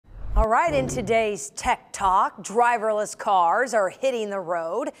All right, in today's Tech Talk, driverless cars are hitting the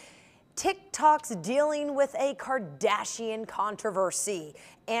road. TikTok's dealing with a Kardashian controversy,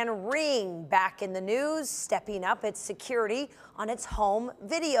 and Ring back in the news, stepping up its security on its home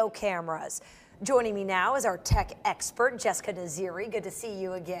video cameras. Joining me now is our tech expert, Jessica Naziri. Good to see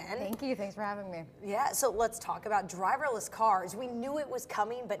you again. Thank you. Thanks for having me. Yeah, so let's talk about driverless cars. We knew it was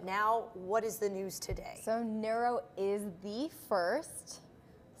coming, but now what is the news today? So Nuro is the first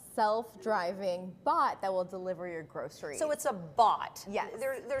self-driving bot that will deliver your groceries. So it's a bot. Yes.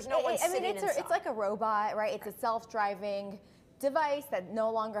 There's no one sitting inside. It's like a robot, right? It's a self-driving device that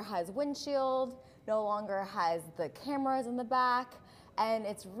no longer has windshield, no longer has the cameras in the back, and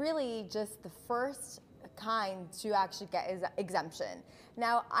it's really just the first kind to actually get exemption.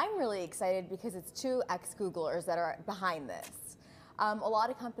 Now, I'm really excited because it's two ex-Googlers that are behind this. A lot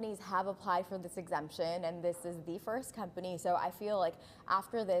of companies have applied for this exemption, and this is the first company. So I feel like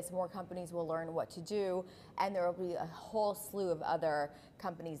after this, more companies will learn what to do, and there will be a whole slew of other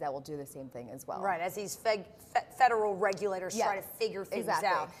companies that will do the same thing as well. Right, as these federal regulators try to figure things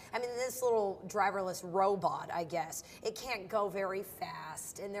out. I mean, this little driverless robot, I guess, it can't go very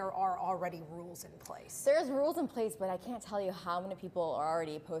fast, and there are already rules in place. There's rules in place, but I can't tell you how many people are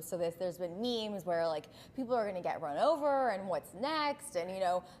already opposed to this. There's been memes where like people are going to get run over, and what's next, and you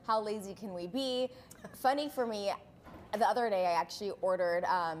know, how lazy can we be? Funny for me, the other day I actually ordered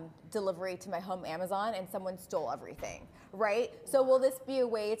delivery to my home Amazon, and someone stole everything. Right? So will this be a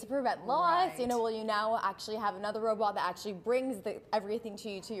way to prevent loss? Right. You know, will you now actually have another robot that actually brings everything to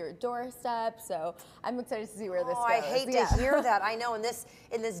you to your doorstep? So I'm excited to see where this goes. I hate to hear that. I know in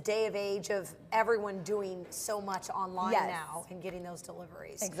this day of age of everyone doing so much online now and getting those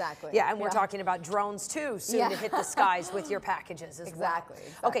deliveries. Exactly. Yeah, and we're talking about drones too, soon to hit the skies with your packages as well.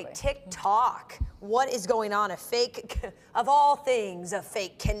 Okay, TikTok. What is going on? A fake, of all things, a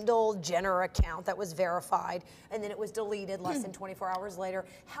fake Kendall Jenner account that was verified, and then it was deleted less than 24 hours later.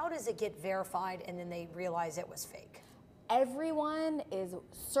 How does it get verified and then they realize it was fake? Everyone is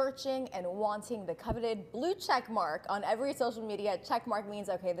searching and wanting the coveted blue check mark on every social media. Check mark means,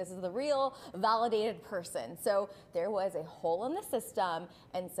 okay, this is the real validated person. So there was a hole in the system,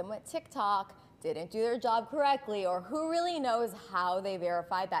 and someone at TikTok didn't do their job correctly, or who really knows how they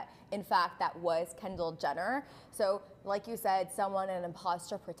verified that, in fact, that was Kendall Jenner. So like you said, someone, an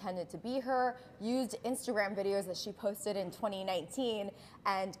imposter, pretended to be her, used Instagram videos that she posted in 2019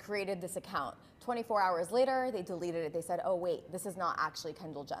 and created this account. 24 hours later, they deleted it. They said, oh wait, this is not actually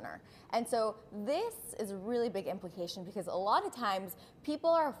Kendall Jenner. And so this is a really big implication, because a lot of times people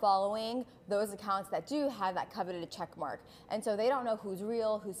are following those accounts that do have that coveted check mark. And so they don't know who's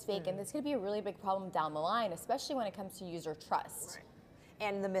real, who's fake, and this could be a really big problem down the line, especially when it comes to user trust. Right.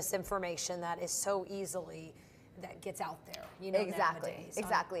 And the misinformation that is so easily that gets out there, you know, nowadays.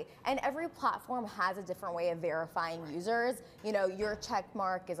 Exactly. And every platform has a different way of verifying users. You know, your check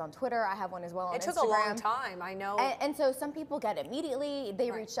mark is on Twitter. I have one as well on Instagram. It took a long time, I know. And so some people get it immediately. They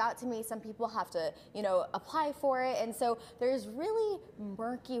reached out to me. Some people have to, you know, apply for it. And so there's really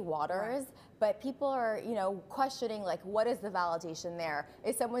murky waters. But people are, you know, questioning, like, what is the validation there?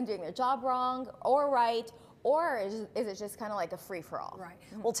 Is someone doing their job wrong or right? Or is it just kind of like a free-for-all? Right.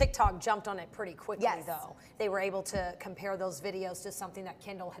 Well, TikTok jumped on it pretty quickly, though. They were able to compare those videos to something that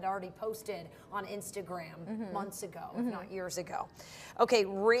Kendall had already posted on Instagram months ago, if not years ago. Okay,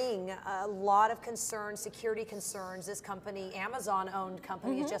 Ring, a lot of concerns, security concerns. This company, Amazon-owned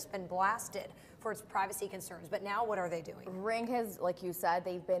company, has just been blasted for its privacy concerns. But now what are they doing? Ring has, like you said,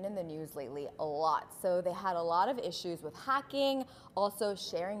 they've been in the news lately a lot. So they had a lot of issues with hacking, also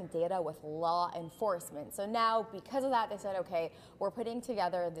sharing data with law enforcement. So now, because of that, they said, okay, we're putting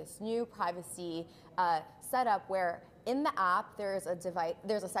together this new privacy setup where in the app there's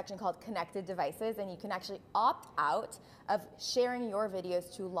a section called connected devices, and you can actually opt out of sharing your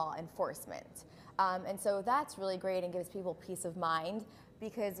videos to law enforcement. And so that's really great and gives people peace of mind.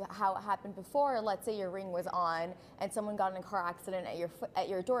 Because how it happened before, let's say your Ring was on and someone got in a car accident at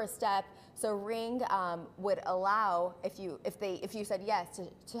your doorstep. So Ring would allow, if you said yes,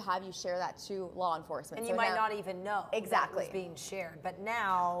 to have you share that to law enforcement. And you might not even know that was being shared. But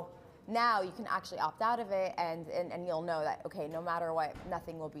now you can actually opt out of it, and you'll know that, okay, no matter what,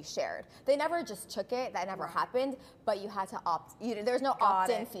 nothing will be shared. They never just took it, that never happened, but you had to there's no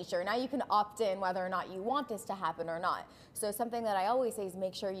opt-in feature. Now you can opt in whether or not you want this to happen or not. So something that I always say is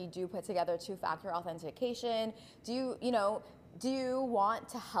make sure you do put together two-factor authentication. Do you want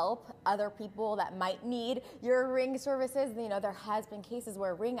to help other people that might need your Ring services? You know, there has been cases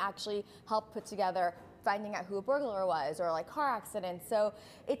where Ring actually helped put together finding out who a burglar was, or like car accidents. So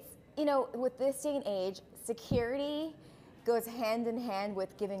it's, you know, with this day and age, security goes hand in hand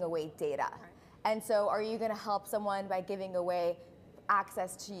with giving away data. And so are you going to help someone by giving away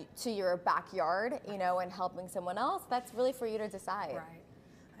access to your backyard, you know, and helping someone else? That's really for you to decide. Right.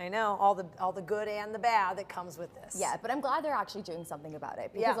 I know, all the good and the bad that comes with this. Yeah, but I'm glad they're actually doing something about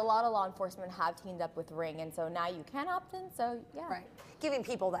it, because a lot of law enforcement have teamed up with Ring, and so now you can opt in, so yeah. Right. Giving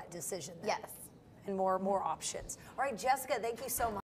people that decision then. Yes. And more options. All right, Jessica, thank you so much.